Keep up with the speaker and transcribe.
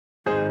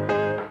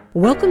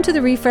Welcome to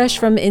the Refresh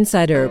from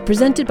Insider,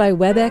 presented by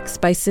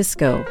WebEx by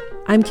Cisco.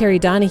 I'm Carrie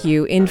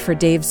Donahue, in for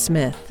Dave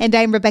Smith. And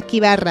I'm Rebecca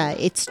Ibarra.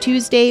 It's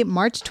Tuesday,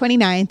 March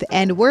 29th,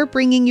 and we're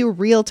bringing you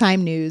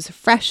real-time news,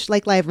 fresh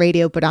like live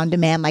radio, but on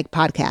demand like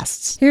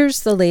podcasts.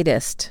 Here's the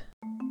latest.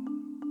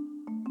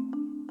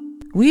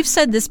 We've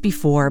said this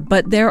before,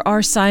 but there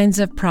are signs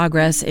of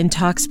progress in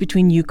talks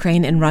between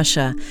Ukraine and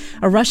Russia.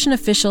 A Russian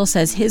official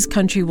says his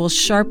country will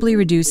sharply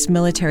reduce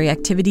military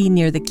activity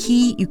near the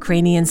key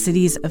Ukrainian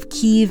cities of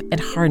Kyiv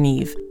and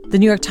Kharkiv. The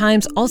New York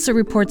Times also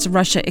reports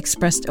Russia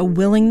expressed a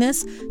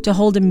willingness to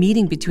hold a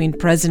meeting between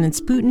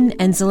Presidents Putin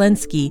and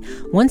Zelensky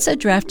once a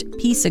draft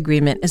peace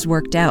agreement is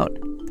worked out.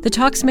 The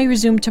talks may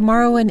resume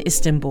tomorrow in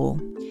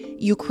Istanbul.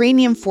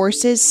 Ukrainian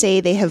forces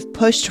say they have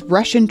pushed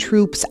Russian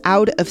troops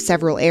out of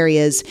several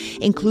areas,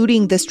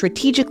 including the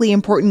strategically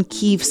important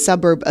Kyiv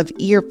suburb of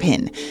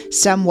Irpin.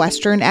 Some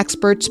Western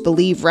experts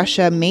believe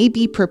Russia may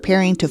be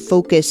preparing to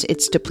focus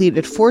its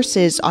depleted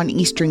forces on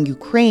eastern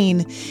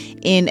Ukraine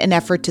in an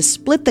effort to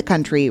split the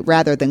country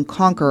rather than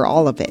conquer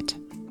all of it.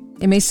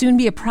 It may soon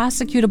be a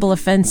prosecutable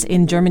offense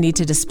in Germany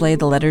to display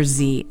the letter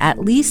Z, at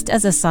least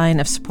as a sign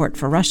of support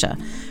for Russia.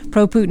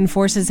 Pro-Putin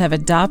forces have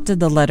adopted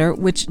the letter,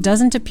 which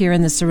doesn't appear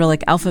in the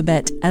Cyrillic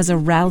alphabet, as a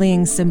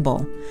rallying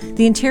symbol.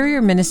 The Interior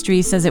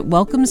Ministry says it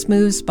welcomes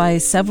moves by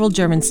several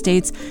German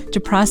states to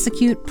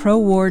prosecute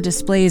pro-war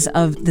displays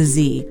of the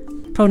Z.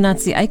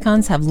 Pro-Nazi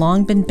icons have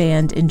long been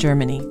banned in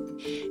Germany.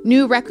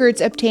 New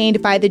records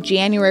obtained by the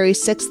January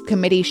 6th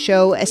committee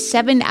show a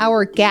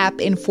 7-hour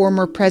gap in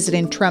former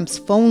President Trump's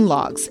phone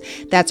logs.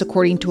 That's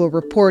according to a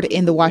report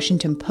in the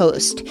Washington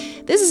Post.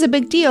 This is a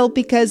big deal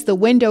because the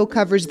window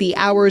covers the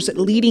hours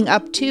leading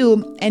up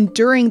to and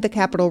during the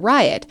Capitol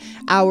riot,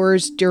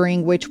 hours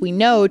during which we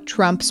know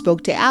Trump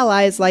spoke to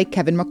allies like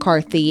Kevin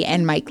McCarthy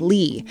and Mike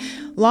Lee.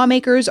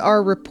 Lawmakers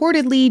are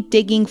reportedly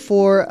digging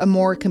for a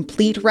more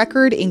complete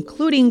record,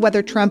 including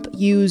whether Trump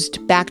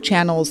used back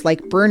channels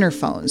like burner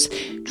phones.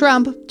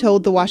 Trump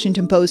told the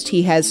Washington Post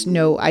he has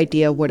no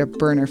idea what a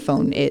burner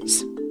phone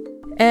is.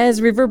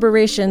 As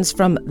reverberations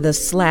from the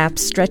slap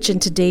stretch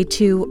into day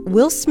 2,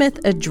 Will Smith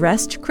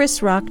addressed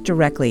Chris Rock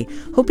directly,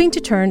 hoping to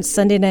turn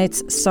Sunday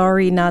night's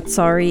Sorry Not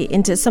Sorry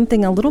into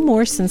something a little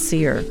more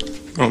sincere.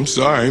 I'm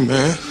sorry,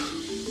 man.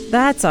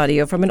 That's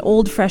audio from an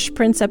old Fresh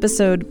Prince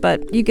episode,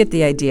 but you get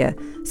the idea.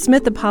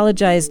 Smith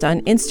apologized on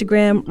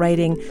Instagram,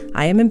 writing,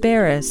 "I am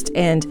embarrassed,"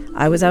 and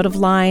 "I was out of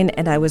line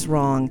and I was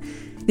wrong."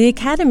 The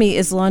Academy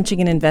is launching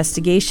an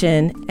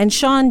investigation, and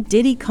Sean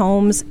Diddy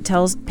Combs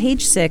tells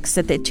Page Six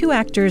that the two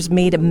actors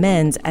made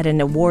amends at an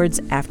awards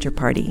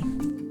after-party.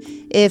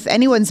 If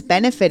anyone's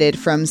benefited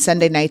from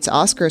Sunday night's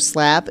Oscar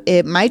slap,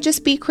 it might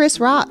just be Chris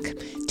Rock.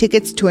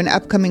 Tickets to an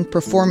upcoming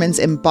performance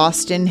in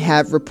Boston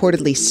have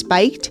reportedly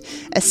spiked.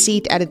 A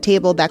seat at a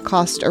table that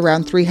cost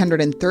around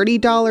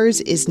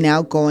 $330 is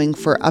now going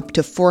for up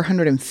to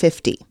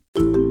 $450.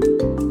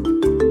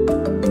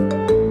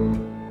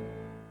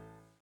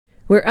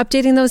 We're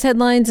updating those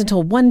headlines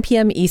until 1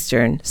 p.m.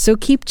 Eastern, so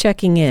keep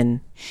checking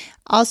in.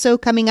 Also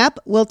coming up,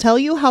 we'll tell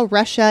you how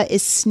Russia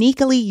is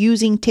sneakily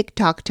using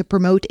TikTok to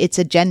promote its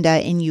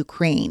agenda in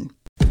Ukraine.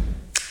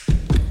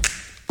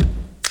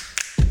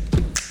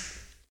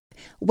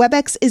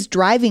 WebEx is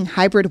driving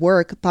hybrid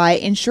work by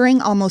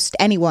ensuring almost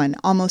anyone,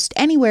 almost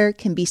anywhere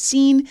can be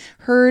seen,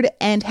 heard,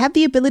 and have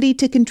the ability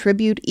to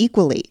contribute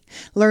equally.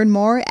 Learn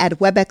more at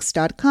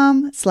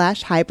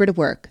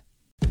webex.com/hybridwork.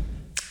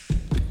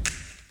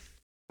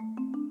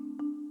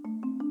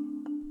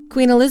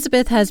 Queen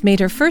Elizabeth has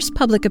made her first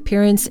public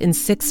appearance in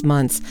 6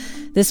 months.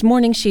 This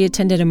morning, she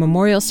attended a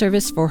memorial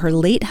service for her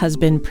late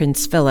husband,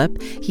 Prince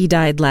Philip. He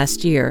died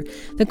last year.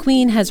 The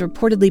Queen has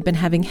reportedly been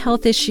having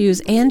health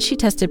issues, and she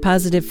tested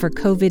positive for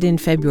COVID in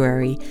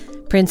February.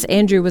 Prince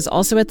Andrew was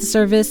also at the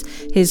service,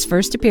 his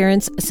first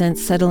appearance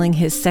since settling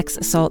his sex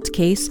assault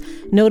case.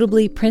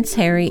 Notably, Prince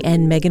Harry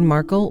and Meghan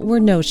Markle were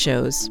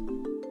no-shows.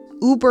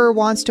 Uber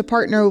wants to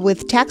partner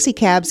with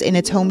taxicabs in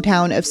its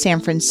hometown of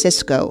San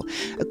Francisco.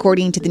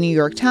 According to the New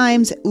York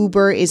Times,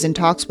 Uber is in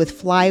talks with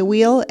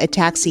Flywheel, a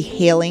taxi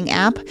hailing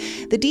app.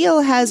 The deal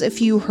has a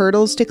few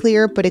hurdles to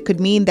clear, but it could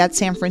mean that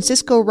San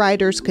Francisco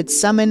riders could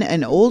summon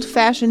an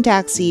old-fashioned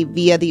taxi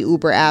via the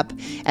Uber app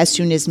as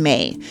soon as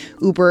May.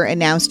 Uber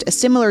announced a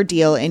similar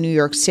deal in New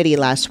York City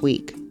last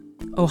week.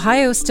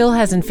 Ohio still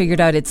hasn't figured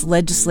out its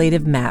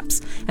legislative maps,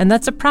 and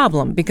that's a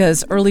problem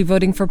because early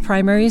voting for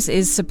primaries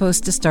is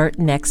supposed to start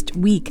next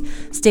week.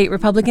 State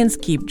Republicans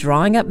keep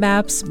drawing up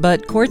maps,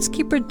 but courts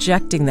keep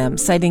rejecting them,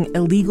 citing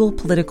illegal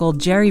political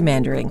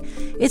gerrymandering.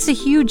 It's a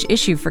huge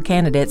issue for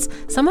candidates.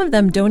 Some of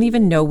them don't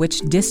even know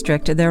which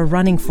district they're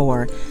running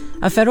for.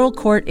 A federal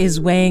court is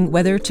weighing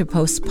whether to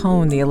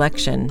postpone the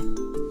election.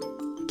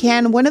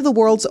 Can one of the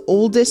world's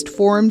oldest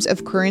forms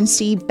of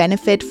currency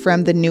benefit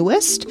from the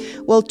newest?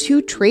 Well,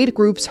 two trade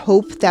groups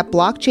hope that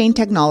blockchain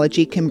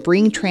technology can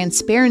bring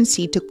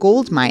transparency to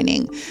gold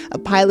mining. A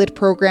pilot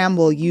program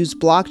will use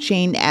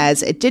blockchain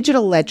as a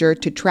digital ledger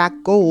to track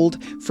gold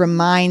from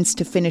mines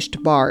to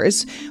finished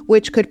bars,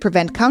 which could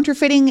prevent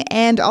counterfeiting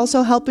and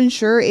also help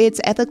ensure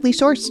it's ethically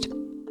sourced.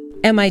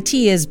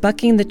 MIT is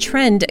bucking the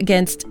trend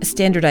against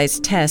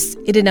standardized tests.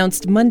 It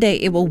announced Monday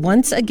it will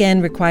once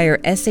again require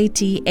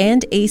SAT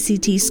and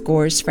ACT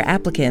scores for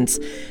applicants.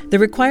 The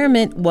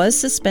requirement was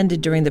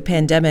suspended during the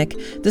pandemic.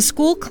 The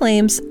school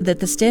claims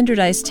that the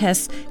standardized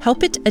tests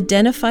help it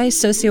identify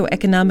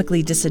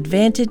socioeconomically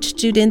disadvantaged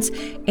students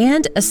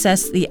and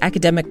assess the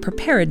academic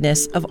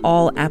preparedness of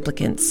all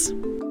applicants.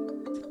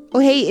 Oh,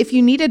 hey, if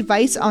you need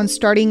advice on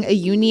starting a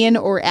union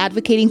or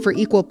advocating for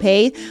equal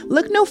pay,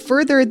 look no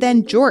further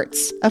than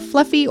Jorts, a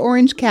fluffy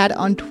orange cat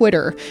on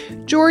Twitter.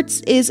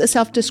 Jorts is a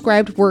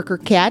self-described worker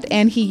cat,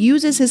 and he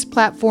uses his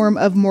platform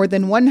of more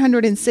than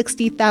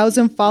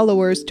 160,000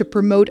 followers to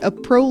promote a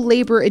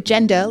pro-labor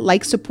agenda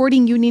like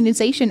supporting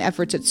unionization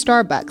efforts at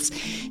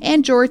Starbucks.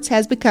 And Jorts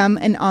has become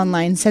an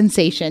online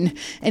sensation.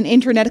 An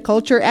internet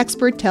culture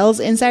expert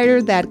tells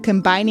Insider that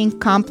combining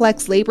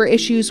complex labor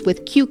issues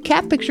with cute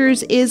cat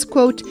pictures is,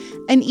 quote,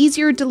 an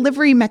easier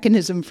delivery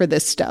mechanism for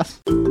this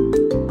stuff.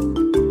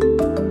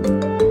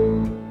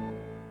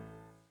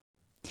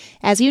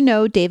 As you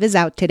know, Dave is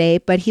out today,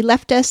 but he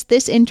left us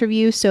this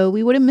interview so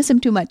we wouldn't miss him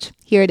too much.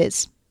 Here it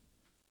is.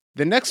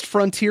 The next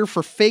frontier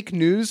for fake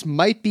news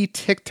might be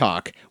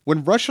TikTok.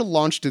 When Russia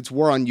launched its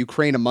war on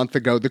Ukraine a month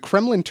ago, the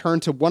Kremlin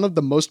turned to one of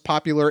the most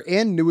popular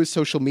and newest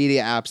social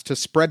media apps to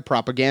spread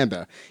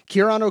propaganda.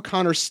 Kieran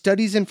O'Connor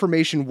studies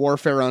information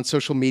warfare on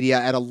social media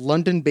at a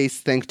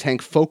London-based think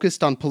tank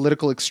focused on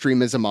political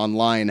extremism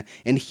online,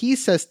 and he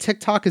says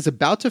TikTok is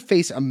about to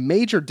face a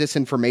major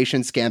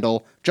disinformation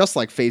scandal, just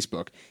like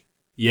Facebook.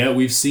 Yeah,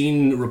 we've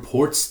seen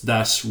reports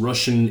that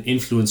Russian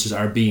influencers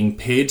are being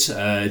paid.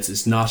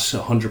 It's not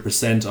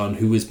 100% on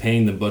who is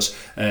paying them, but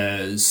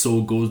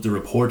so goes the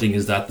reporting,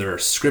 is that there are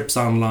scripts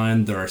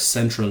online, there are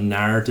central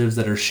narratives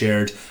that are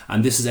shared,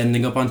 and this is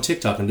ending up on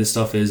TikTok, and this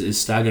stuff is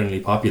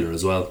staggeringly popular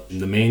as well.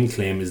 And the main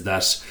claim is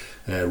that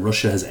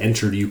Russia has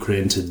entered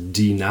Ukraine to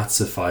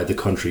denazify the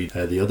country.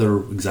 The other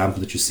example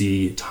that you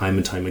see time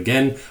and time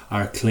again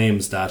are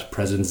claims that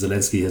President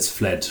Zelensky has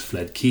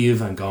fled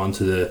Kiev and gone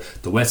to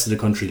the west of the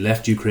country,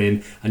 left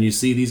Ukraine, and you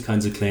see these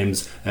kinds of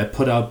claims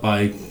put out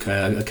by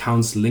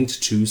accounts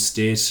linked to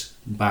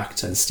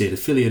state-backed and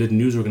state-affiliated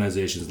news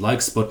organizations like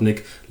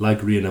Sputnik,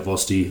 like RIA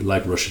Novosti,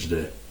 like Russia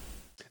Today.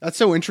 That's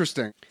so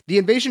interesting. The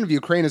invasion of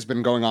Ukraine has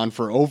been going on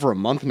for over a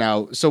month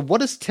now, so what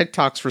has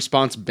TikTok's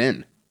response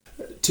been?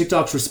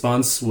 TikTok's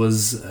response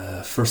was,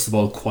 first of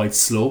all, quite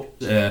slow.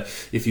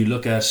 If you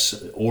look at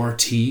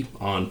RT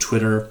on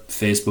Twitter,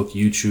 Facebook,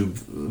 YouTube,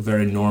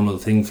 very normal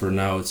thing for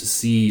now to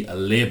see a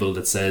label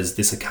that says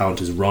this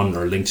account is run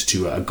or linked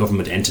to a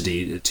government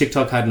entity.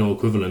 TikTok had no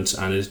equivalent,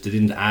 and they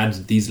didn't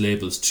add these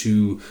labels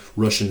to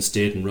Russian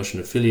state and Russian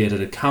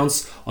affiliated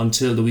accounts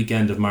until the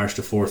weekend of March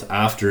the 4th,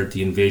 after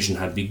the invasion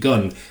had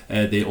begun.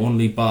 They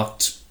only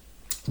blocked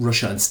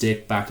Russia and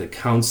state-backed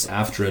accounts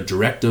after a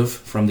directive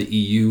from the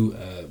EU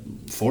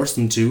forced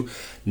them to.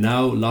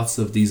 Now lots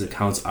of these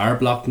accounts are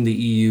blocked in the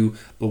EU,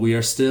 but we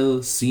are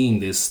still seeing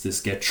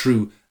this get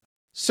through.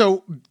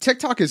 So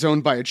TikTok is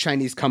owned by a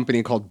Chinese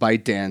company called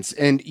ByteDance,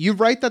 and you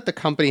write that the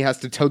company has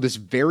to toe this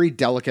very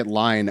delicate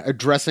line,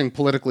 addressing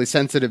politically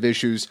sensitive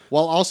issues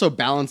while also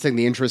balancing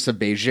the interests of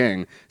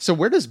Beijing. So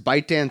where does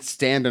ByteDance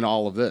stand in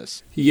all of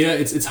this? Yeah,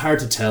 it's hard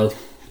to tell.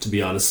 To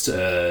be honest,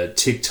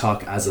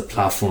 TikTok as a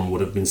platform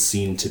would have been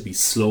seen to be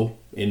slow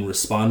in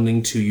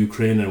responding to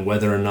Ukraine, and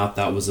whether or not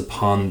that was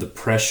upon the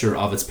pressure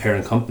of its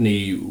parent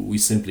company, we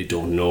simply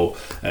don't know.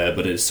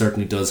 But it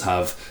certainly does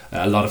have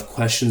a lot of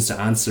questions to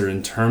answer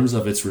in terms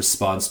of its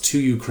response to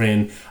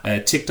Ukraine.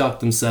 TikTok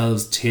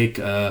themselves take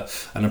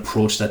an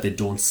approach that they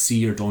don't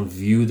see or don't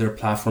view their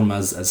platform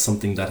as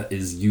something that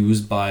is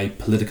used by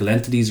political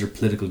entities or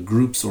political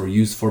groups or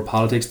used for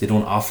politics. They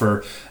don't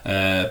offer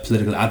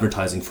political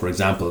advertising, for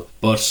example.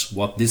 But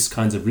what this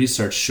kinds of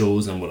research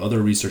shows, and what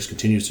other research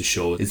continues to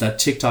show, is that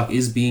TikTok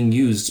is being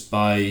used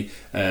by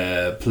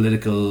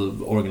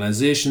political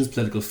organizations,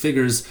 political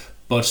figures,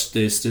 but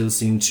they still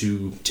seem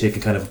to take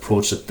a kind of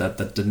approach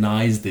that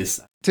denies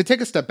this. To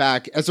take a step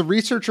back, as a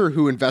researcher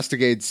who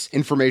investigates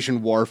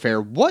information warfare,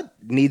 what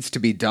needs to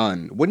be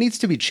done? What needs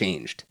to be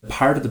changed?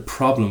 Part of the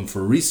problem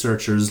for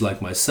researchers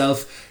like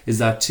myself is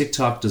that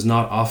TikTok does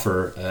not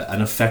offer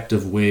an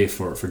effective way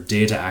for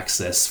data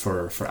access,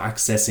 for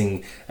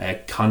accessing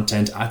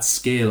content at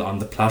scale on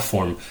the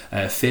platform.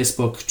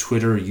 Facebook,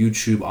 Twitter,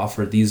 YouTube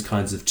offer these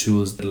kinds of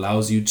tools that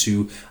allows you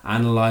to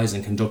analyze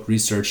and conduct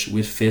research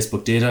with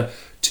Facebook data.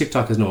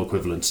 TikTok has no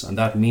equivalent, and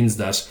that means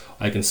that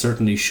I can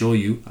certainly show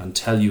you and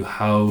tell you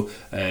how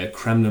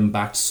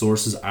Kremlin-backed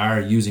sources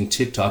are using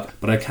TikTok,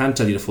 but I can't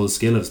tell you the full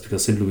scale of this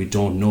because simply we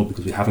don't know,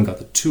 because we haven't got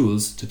the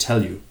tools to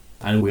tell you.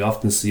 And we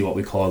often see what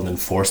we call an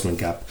enforcement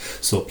gap.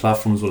 So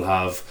platforms will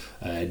have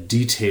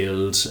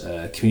detailed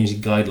community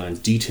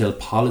guidelines, detailed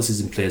policies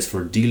in place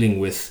for dealing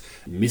with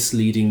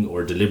misleading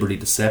or deliberately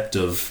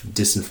deceptive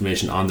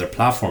disinformation on their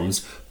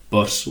platforms,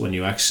 But when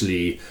you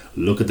actually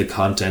look at the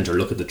content or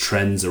look at the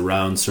trends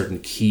around certain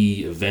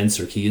key events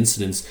or key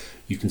incidents,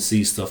 you can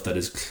see stuff that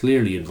is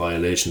clearly in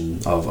violation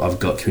of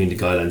community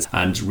guidelines.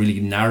 And really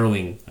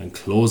narrowing and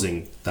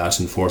closing that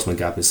enforcement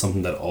gap is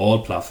something that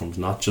all platforms,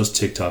 not just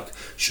TikTok,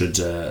 should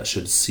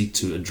seek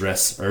to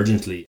address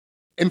urgently.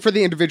 And for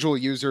the individual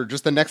user,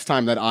 just the next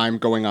time that I'm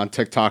going on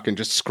TikTok and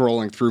just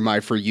scrolling through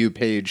my For You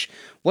page,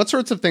 what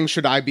sorts of things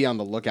should I be on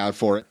the lookout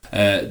for?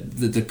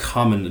 The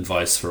common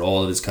advice for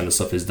all of this kind of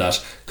stuff is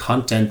that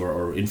content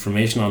or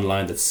information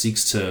online that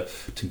seeks to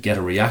get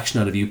a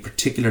reaction out of you,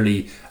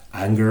 particularly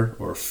anger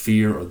or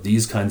fear or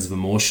these kinds of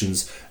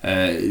emotions,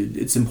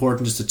 it's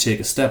important just to take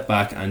a step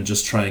back and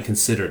just try and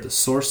consider the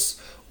source.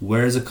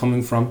 Where is it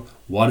coming from?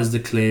 What is the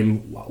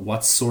claim?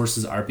 What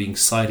sources are being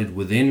cited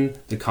within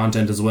the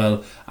content as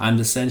well? And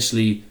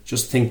essentially,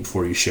 just think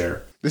before you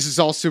share. This is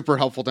all super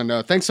helpful to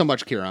know. Thanks so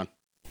much, Ciarán.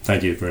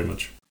 Thank you very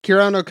much.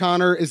 Ciarán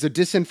O'Connor is a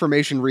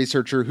disinformation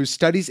researcher who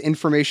studies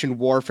information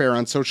warfare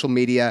on social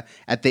media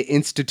at the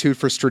Institute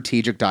for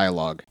Strategic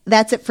Dialogue.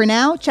 That's it for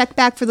now. Check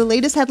back for the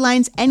latest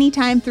headlines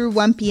anytime through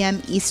 1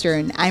 p.m.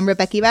 Eastern. I'm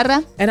Rebecca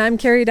Ibarra. And I'm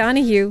Carrie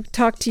Donahue.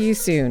 Talk to you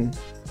soon.